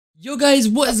Yo guys,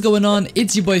 what is going on?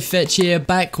 It's your boy Fxtch here,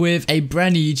 back with a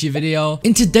brand new YouTube video.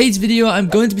 In today's video, I'm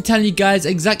going to be telling you guys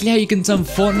exactly how you can turn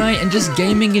Fortnite and just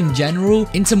gaming in general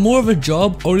into more of a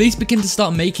job, or at least begin to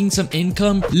start making some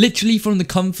income literally from the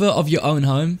comfort of your own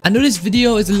home. I know this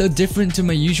video is a little different to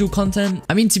my usual content.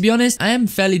 I mean, to be honest, I am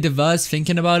fairly diverse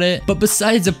thinking about it, but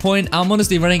besides the point, I'm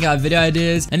honestly running out of video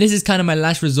ideas, and this is kind of my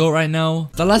last resort right now.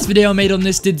 The last video I made on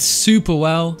this did super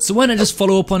well, so why not just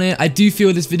follow up on it? I do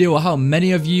feel this video will help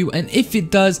many of you, and if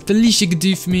it does, the least you could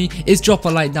do for me is drop a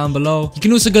like down below. You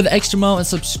can also go the extra mile and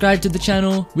subscribe to the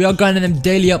channel. We are grinding them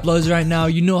daily uploads right now,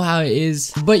 you know how it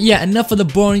is. But yeah, enough of the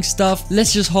boring stuff,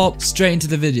 let's just hop straight into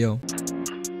the video.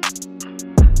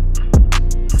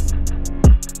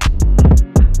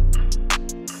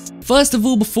 First of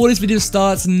all, before this video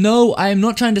starts, no, I am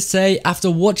not trying to say after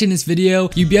watching this video,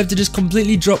 you'll be able to just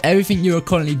completely drop everything you are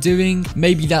currently doing.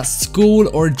 Maybe that's school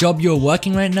or a job you're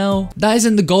working right now. That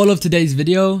isn't the goal of today's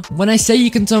video. When I say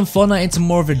you can turn Fortnite into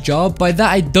more of a job, by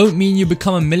that I don't mean you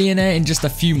become a millionaire in just a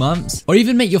few months, or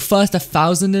even make your first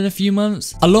 1,000 in a few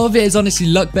months. A lot of it is honestly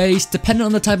luck based, depending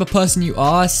on the type of person you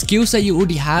are, skill set you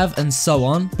already have, and so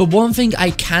on. But one thing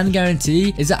I can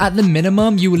guarantee is that at the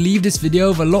minimum, you will leave this video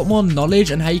with a lot more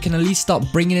knowledge on how you can at least start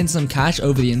bringing in some cash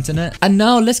over the internet. And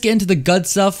now let's get into the good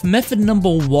stuff. Method number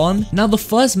one. Now the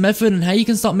first method on how you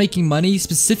can start making money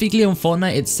specifically on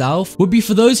Fortnite itself would be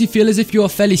for those who feel as if you are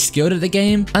fairly skilled at the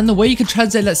game, and the way you could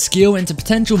translate that skill into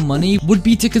potential money would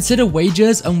be to consider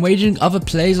wagers and wagering other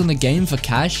players on the game for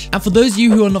cash. And for those of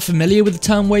you who are not familiar with the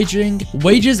term wagering,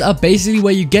 wagers are basically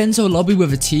where you get into a lobby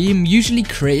with a team, usually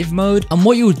creative mode, and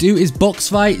what you'll do is box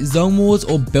fight, zone wars,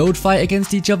 or build fight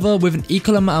against each other with an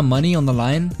equal amount of money on the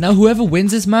line. Now whoever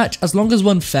wins this match, as long as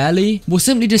won fairly, will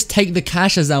simply just take the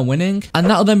cash as they're winning, and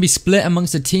that'll then be split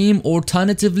amongst the team, or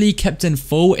alternatively kept in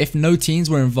full if no teams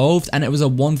were involved and it was a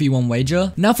 1v1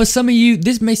 wager. Now for some of you,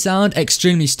 this may sound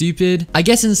extremely stupid. I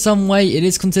guess in some way it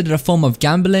is considered a form of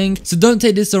gambling, so don't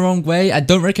take this the wrong way. I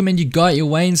don't recommend you go out your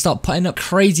way and start putting up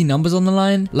crazy numbers on the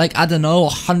line, like I don't know,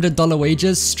 $100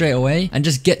 wagers straight away, and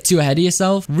just get too ahead of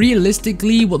yourself.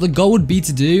 Realistically, what the goal would be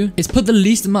to do is put the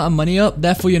least amount of money up,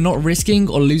 therefore you're not risking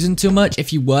or losing too much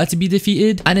if you were to be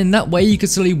defeated, and in that way you could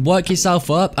slowly work yourself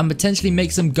up and potentially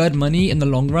make some good money in the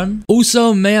long run.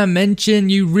 Also, may I mention,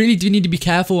 you really do need to be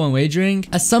careful when wagering,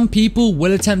 as some people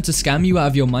will attempt to scam you out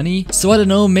of your money. So I don't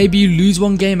know, maybe you lose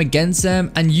one game against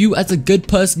them, and you as a good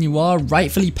person you are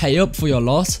rightfully pay up for your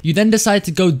loss. You then decide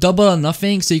to go double or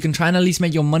nothing so you can try and at least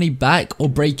make your money back or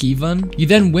break even. You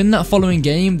then win that following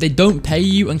game, they don't pay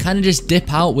you and kind of just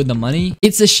dip out with the money.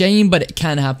 It's a shame, but it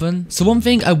can happen. So one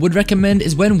thing I would recommend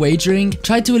is when wagering,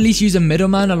 try to at least use a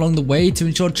middleman along the way to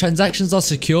ensure transactions are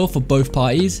secure for both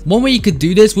parties. One way you could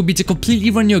do this would be to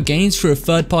completely run your games through a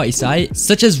third-party site,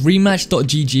 such as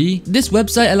rematch.gg. This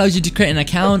website allows you to create an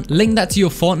account, link that to your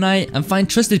Fortnite, and find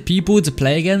trusted people to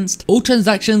play against. All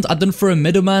transactions are done through a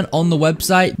middleman on the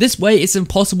website. This way it's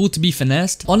impossible to be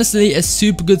finessed. Honestly, a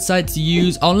super good site to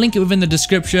use. I'll link it within the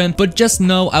description, but just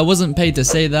know I wasn't paid to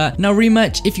say that. Now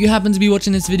Rematch, if you happen to be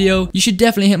watching this video, you should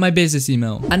definitely hit my business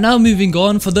email. And now moving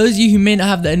on, for those of you who may not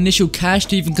have the initial cash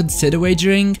to even consider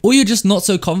wagering, or you're just not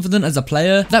so confident as a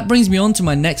player, that brings me on to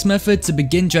my next method to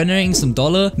begin generating some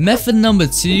dollar. Method number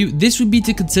two, this would be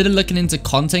to consider looking into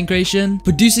content creation,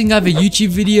 producing either YouTube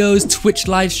videos, Twitch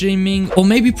live streaming, or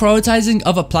maybe prioritizing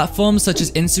other platforms such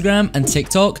as Instagram and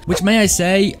TikTok, which may I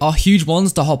say are huge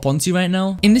ones to hop onto right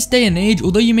now. In this day and age,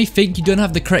 although you may think you don't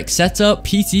have the correct setup,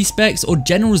 PC specs, or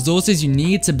general resources you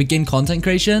need to begin content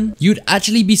creation, you'd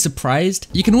actually be surprised.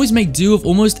 You can always make do with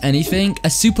almost anything. A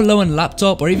super low-end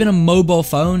laptop or even a mobile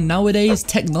phone. Nowadays,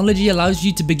 technology allows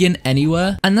you to begin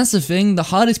anywhere, and that's the thing. The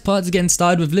hardest part to getting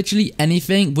started with literally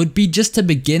anything would be just to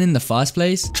begin in the first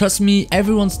place. Trust me,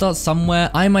 everyone starts somewhere.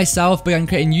 I myself began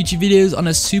creating YouTube videos on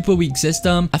a super weak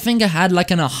system. I think I had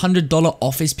like an $100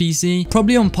 office PC,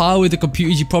 probably on par with the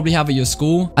computers you probably have at your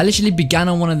school. I literally began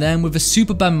on one of them with a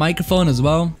super bad microphone as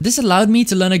well. This allowed me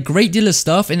to learn a great deal of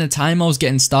stuff in the time I was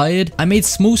getting started. I made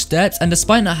small steps, and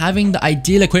despite not having the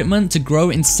ideal equipment to grow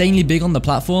insanely big on the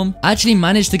platform, I actually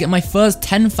managed to get my first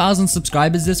 10,000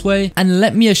 subscribers this way, and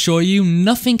let me assure you,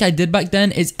 nothing I did back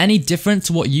then is any different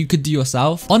to what you could do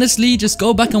yourself. Honestly, just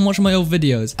go back and watch my old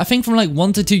videos. I think from like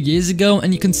 1 to 2 years ago,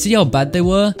 and you can see how bad they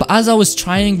were, but as I was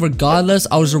trying regardless,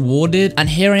 I was rewarded, and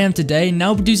here I am today,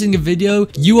 now producing a video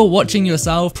you are watching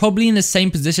yourself, probably in the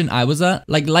same position I was at.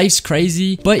 Like, life's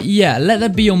crazy, but yeah, let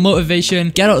that be your motivation.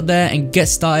 Get out there and get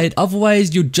started,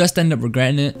 otherwise you'll just end up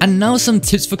regretting it. And now some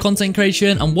tips for content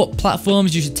creation and what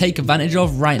platforms you should take advantage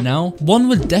of right now, one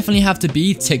would definitely have to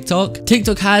be TikTok.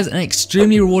 TikTok has an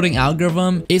extremely rewarding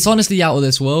algorithm. It's honestly out of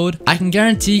this world. I can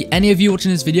guarantee any of you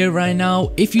watching this video right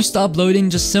now, if you start uploading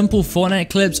just simple Fortnite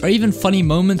clips or even funny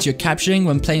moments you're capturing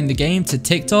when playing the game to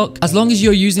TikTok, as long as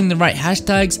you're using the right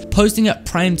hashtags, posting at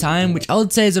prime time, which I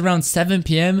would say is around 7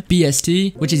 PM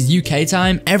BST, which is UK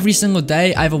time, every single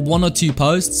day, either 1 or 2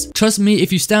 posts. Trust me,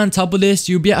 if you stay on top of this,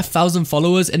 you'll be at 1,000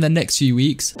 followers in the next few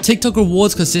weeks. TikTok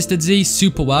rewards consistency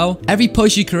super well. Every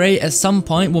post you create at some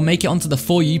point will make it onto the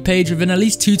For You page within at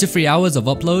least 2 to 3 hours of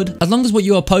upload. As long as what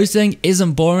you are posting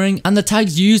isn't boring and the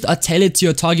tags used are tailored to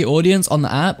your target audience on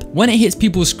the app, when it hits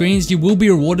people's screens, you will be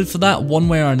rewarded for that one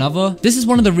way or another. This is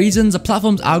one of the reasons the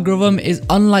platform's algorithm is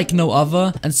unlike no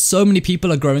other, and so many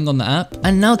people are growing on the app.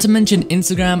 And now to mention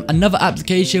Instagram, another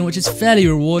application which is fairly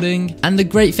rewarding. And the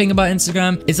great thing about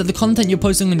Instagram is that the content you're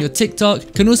posting on your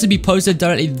TikTok can also be posted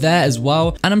directly there as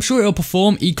well, and I'm sure it'll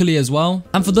perform equally as well.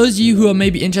 And for those of you who are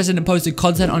maybe interested in posting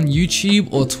content on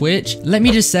YouTube or Twitch, let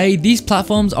me just say these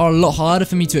platforms are a lot harder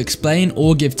for me to explain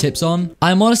or give tips on.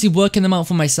 I'm honestly working them out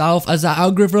for myself, as the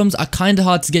algorithms are kinda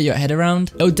hard to get your head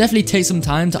around. It'll definitely take some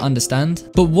time to understand.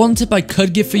 But one tip I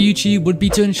could give for YouTube would be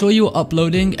to ensure you are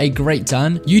uploading a great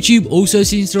ton. YouTube also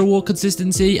seems to reward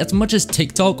consistency as much as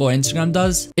TikTok or Instagram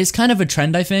does. It's kind of a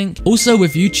trend, I think. Also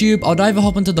with YouTube, I'd either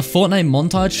hop onto the Fortnite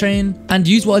montage train and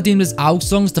use what I deem as AUG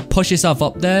songs to push yourself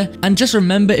up there. And just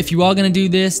remember, if you are going to do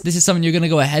this is something you're going to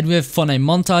go ahead with, Fortnite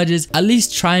montages, at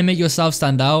least try and make yourself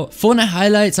stand out. Fortnite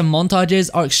highlights and montages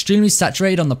are extremely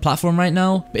saturated on the platform right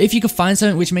now, but if you can find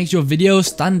something which makes your video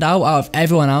stand out of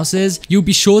everyone else's, you'll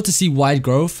be sure to see wide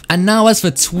growth. And now as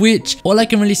for Twitch, all I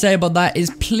can really say about that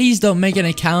is please don't make an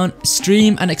account,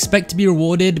 stream, and expect to be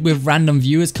rewarded with random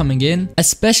viewers coming in,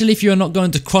 especially if you are not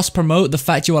going to cross promote the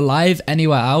fact you are live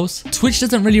anywhere else. Twitch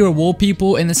doesn't really reward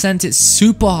people in the sense it's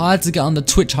super hard to get on the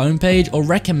Twitch homepage or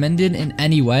recommended in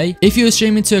any way. If you're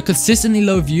streaming to a consistently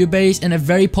low viewer base in a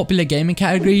very popular gaming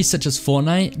category such as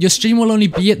Fortnite, your stream will only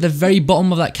be at the very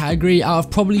bottom of that category out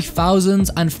of probably thousands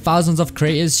and thousands of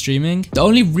creators streaming. The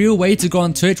only real way to grow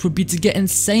on Twitch would be to get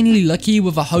insanely lucky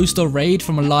with a host or raid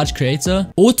from a large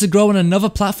creator, or to grow on another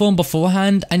platform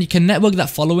beforehand and you can network that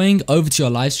following over to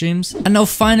your live streams. And now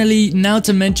finally, now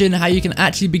to mention how you can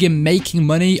actually begin making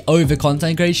money over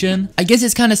content creation. I guess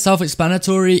it's kind of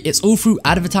self-explanatory. It's all through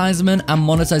advertisement and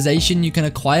monetization you can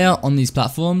acquire on these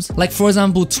platforms. Like for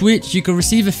example, Twitch, you can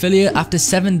receive affiliate after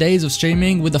 7 days of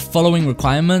streaming with the following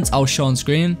requirements I'll show on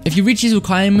screen. If you reach these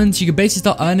requirements, you can basically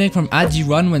start earning from ads you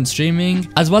run when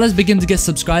streaming, as well as begin to get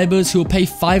subscribers who will pay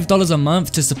 $5 a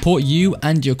month to support you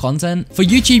and your content. For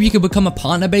YouTube, you can become a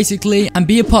partner basically and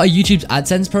be a part of YouTube's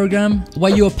AdSense program,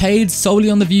 where you are paid solely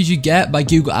on the views you get by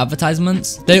Google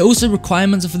advertisements. There are also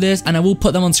requirements for this, and I will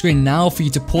put them on screen now for you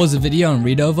to pause the video and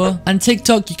read over. And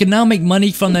TikTok, you can now make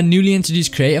money from their newly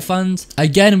introduced creator fund.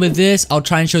 Again, with this, I'll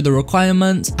try and show the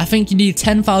requirements. I think you need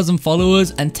 10,000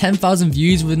 followers and 10,000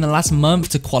 views within the last month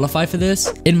to qualify for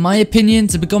this. In my opinion,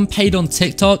 to become paid on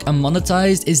TikTok and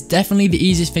monetized is definitely the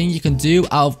easiest thing you can do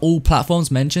out of all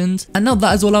platforms mentioned. And now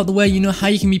that is all out the way, you know how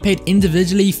you can be paid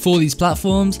individually for these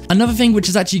platforms. Another thing which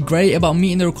is actually great about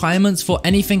meeting the requirements for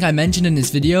anything I mentioned in this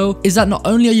video is that not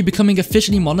only are you becoming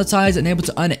officially monetized and able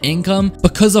to earn an income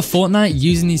because of Fortnite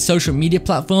using these social media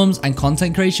platforms and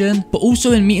content creation, but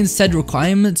also in meeting said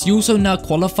requirements, you also now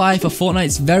qualify for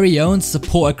Fortnite's very own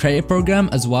support a creator program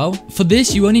as well. For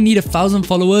this, you only need 1,000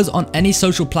 followers on any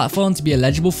social platform to be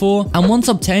eligible for, and once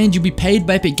obtained, you'll be paid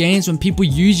by Epic Games when people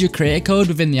use your creator code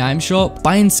within the item shop,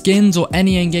 buying skins or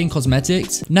any in-game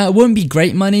cosmetics. Now, it won't be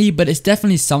great money, but it's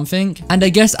definitely something. And I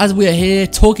guess as we are here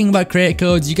talking about creator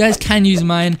codes, you guys can use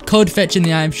mine, code Fxtch in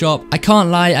the item shop. I can't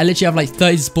lie, I literally have like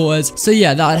 30 supporters, so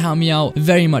yeah, that would help me out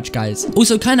very much, guys.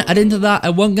 Also, kind of add into that, I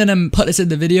wasn't gonna put this in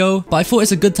the video, but I thought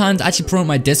it's a good time to actually promote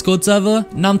my Discord server.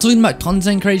 Now, I'm talking about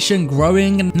content creation,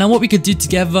 growing, and now what we could do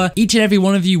together, each and every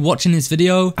one of you watching this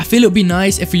video. I feel it would be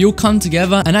nice if we all come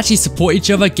together and actually support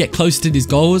each other, get close to these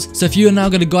goals. So if you are now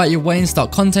going to go out your way and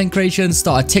start content creation,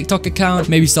 start a TikTok account,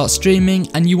 maybe start streaming,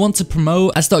 and you want to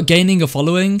promote and start gaining a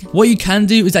following, what you can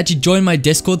do is actually join my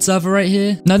Discord server right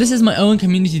here. Now, this is my own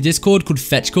community Discord called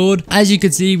Fxtch. As you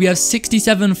can see, we have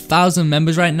 67,000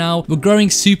 members right now. We're growing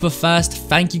super fast.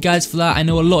 Thank you guys for that. I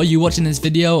know a lot of you watching this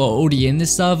video are already in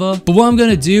this server, but what I'm going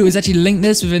to do is actually link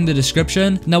this within the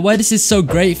description. Now, why this is so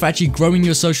great for actually growing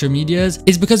your social medias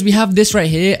is because we have this right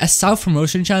here, a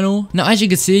self-promotion channel. Now, as you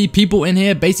can see, people in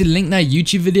here basically link their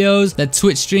YouTube videos, their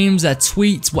Twitch streams, their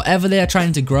tweets, whatever they are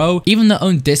trying to grow, even their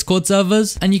own Discord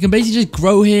servers, and you can basically just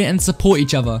grow here and support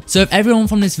each other. So if everyone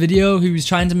from this video who's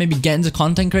trying to maybe get into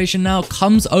content creation now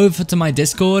comes over to my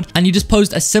Discord and you you just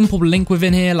post a simple link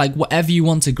within here, like whatever you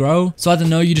want to grow. So I don't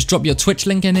know, you just drop your Twitch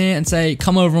link in here and say,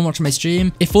 come over and watch my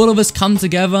stream. If all of us come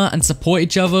together and support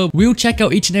each other, we'll check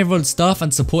out each and everyone's stuff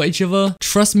and support each other.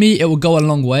 Trust me, it will go a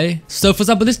long way. So for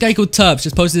example, this guy called Terps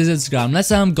just posted his Instagram. Let's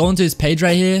go onto his page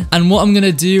right here. And what I'm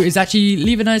gonna do is actually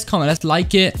leave a nice comment. Let's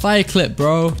like it, fire clip,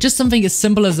 bro. Just something as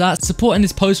simple as that. Supporting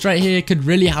this post right here could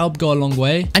really help go a long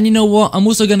way. And you know what? I'm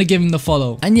also gonna give him the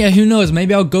follow. And yeah, who knows?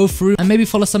 Maybe I'll go through and maybe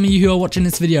follow some of you who are watching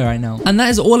this video right now. And that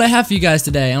is all I have for you guys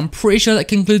today. I'm pretty sure that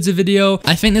concludes the video.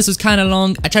 I think this was kind of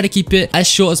long. I try to keep it as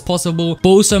short as possible, but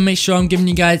also make sure I'm giving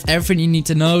you guys everything you need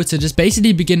to know to just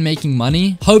basically begin making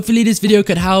money. Hopefully this video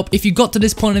could help. If you got to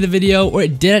this point of the video or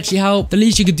it did actually help, the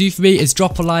least you could do for me is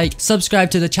drop a like, subscribe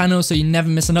to the channel so you never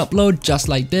miss an upload just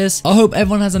like this. I hope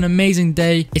everyone has an amazing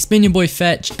day. It's been your boy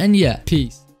Fxtch, and yeah,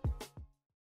 peace.